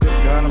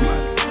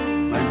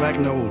back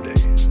in the old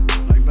days.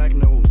 Like back in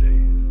the old days.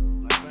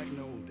 Like back in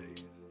the old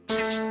days.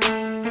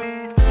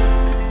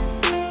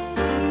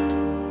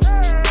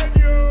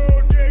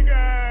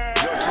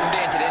 You're tuned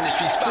in to the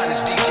industry's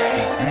finest DJ.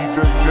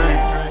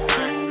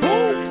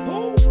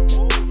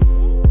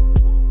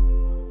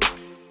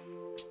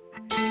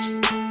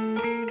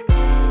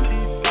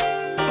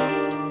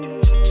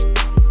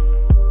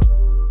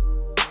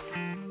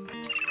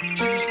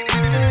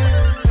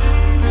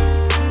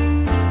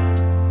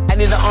 I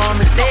need an arm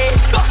and leg.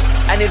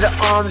 I need an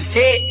arm and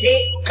head.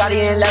 CaRTi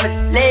and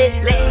leg,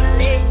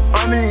 leg.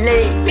 Arm and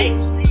leg.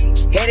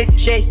 Head and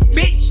chest,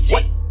 bitch.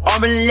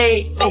 Arm and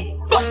leg.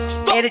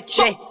 Head and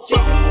chest.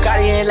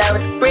 CaRTi in love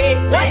with the bread.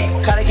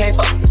 CaRTi can't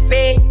fuck the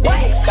fed.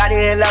 CaRTi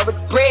in love with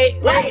the bread.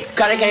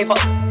 CaRTi can't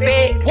fuck the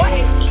fed.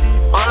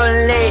 Arm and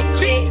leg.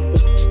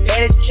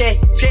 Head and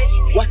chest.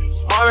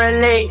 Arm and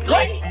leg.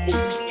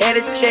 Head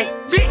and chest.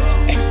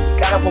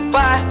 Got up on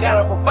five,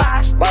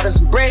 bought us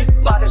some bread,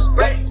 got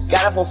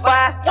up on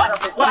five,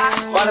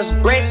 bought us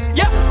some bread,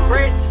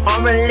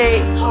 arm and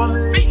leg,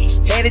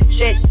 head and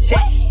chest,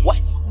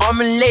 arm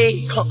and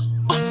leg,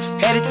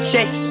 head and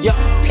chest,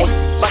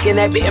 fucking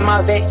that bit in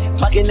my vein,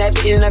 fucking that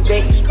bit in the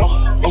vein,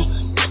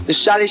 the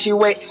shawty she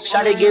wet,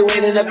 shawty get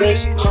wet in the bed,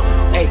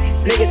 hey,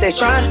 niggas say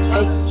tryna,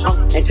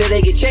 until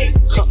they get checked,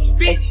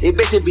 hey, they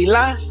bitches be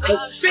lying,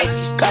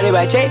 got it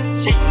by check,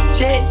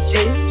 jet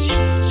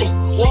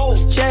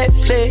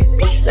flick,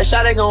 that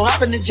shawty gon'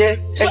 hop in the jet,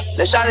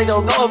 that shawty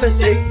gon' go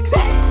overseas,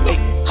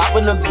 hop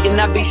in the beat in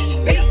that beach,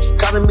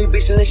 calling me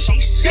bitch in the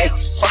sheets,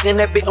 fucking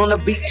that bitch on the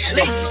beach,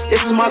 this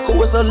is my cool,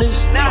 what's a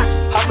leash,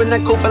 hop in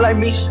that cool for like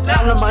me,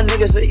 all of my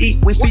niggas to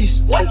eat, we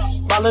feast,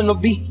 ballin' the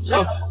beat,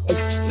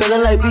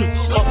 feeling like beat,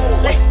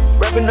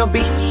 rapping the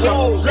beat,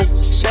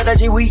 shout out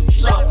G weed,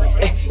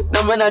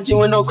 no man not G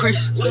with no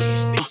crease,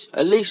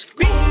 at least,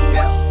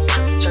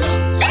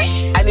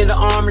 I need an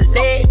arm and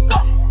leg.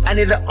 I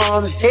need an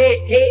arm and head,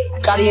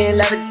 CaRTi and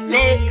leg,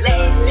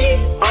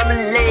 arm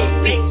and leg,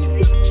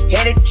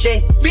 head and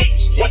chest,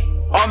 bitch,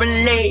 arm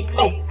and leg,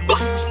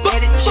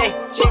 head and chest,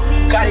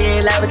 CaRTi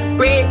in love with the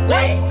bread,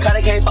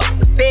 CaRTi can't fuck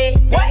the fed,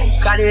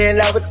 CaRTi in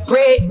love with the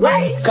bread,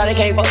 CaRTi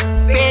can't fuck the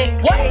fed,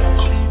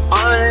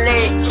 arm and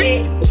leg,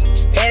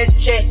 head and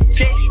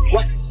chest,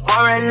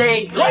 arm and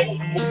leg,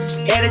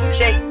 head and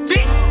chest,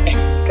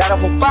 got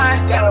up on five,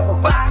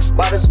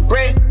 bought us some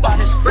bread,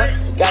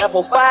 got up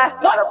on five,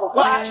 bought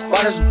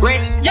us some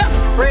bread,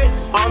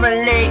 arm and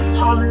leg,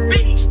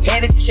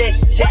 head and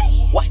chest,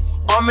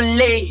 arm and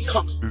leg,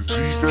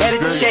 head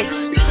and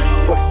chest,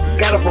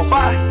 got up on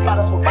five, bought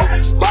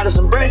us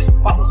some bread,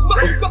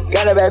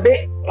 got a bad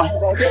bit,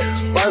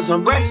 bought us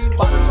some bread,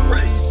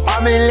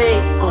 arm and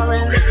leg,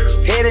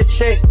 head and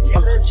chest,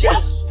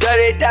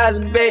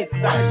 30,000 big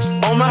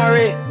on my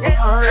red,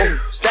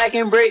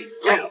 stacking brick,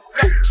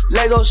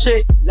 Lego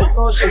shit,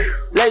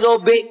 Lego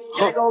big,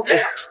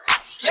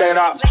 check it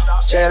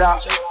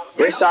out,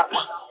 wrist up,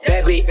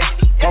 bad beat,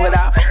 walk it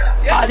out.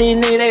 All these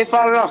niggas they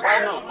fall off,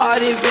 all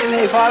these bitches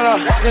they fall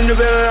off. In the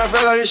building I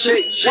fell on this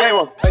shit, shame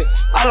on.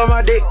 All on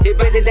my dick, they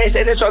bitches they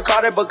say they try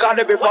CaRTi, but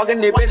CaRTi be fucking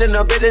they bitches,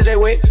 no bitches they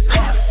wait.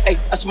 Hey,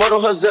 I smoke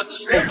on her zip,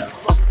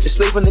 they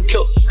sleep in the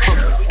kill.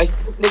 Hey,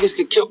 niggas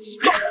get killed.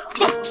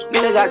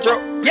 Nigga got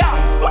drunk, yeah.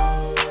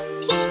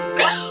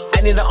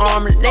 I need an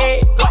arm and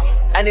leg,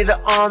 I need an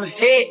arm and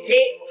head,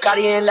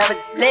 CaRTi and leg,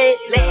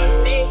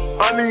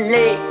 arm and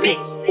leg,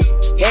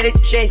 head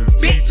and chest,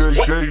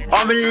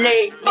 arm and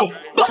leg,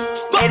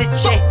 head and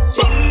chest,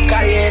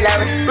 CaRTi and leg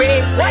with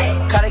bread,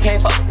 CaRTi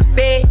can't fuck the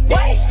fed,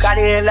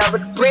 CaRTi and leg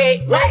with the bread,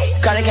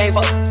 CaRTi can't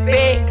fuck the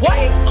fed,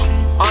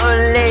 arm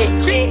and leg,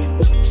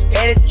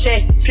 head and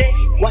chest,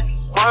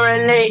 arm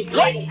and leg,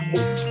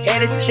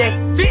 head and chest.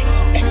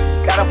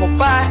 Got up on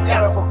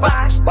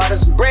five, bought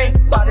us some bread,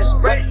 got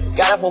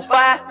up on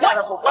five, bought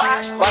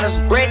us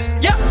some bread,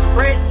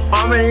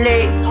 arm and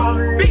leg,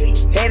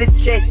 head and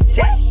chest,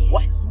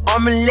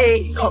 arm and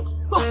leg,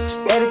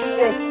 head and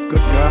chest. Good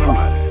God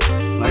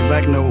Almighty, like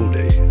back in the old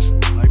days,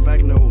 like back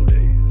in the old days.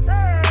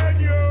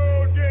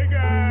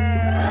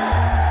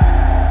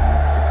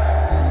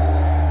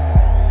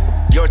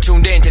 You're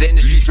tuned in to the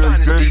industry's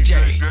finest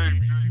DJ.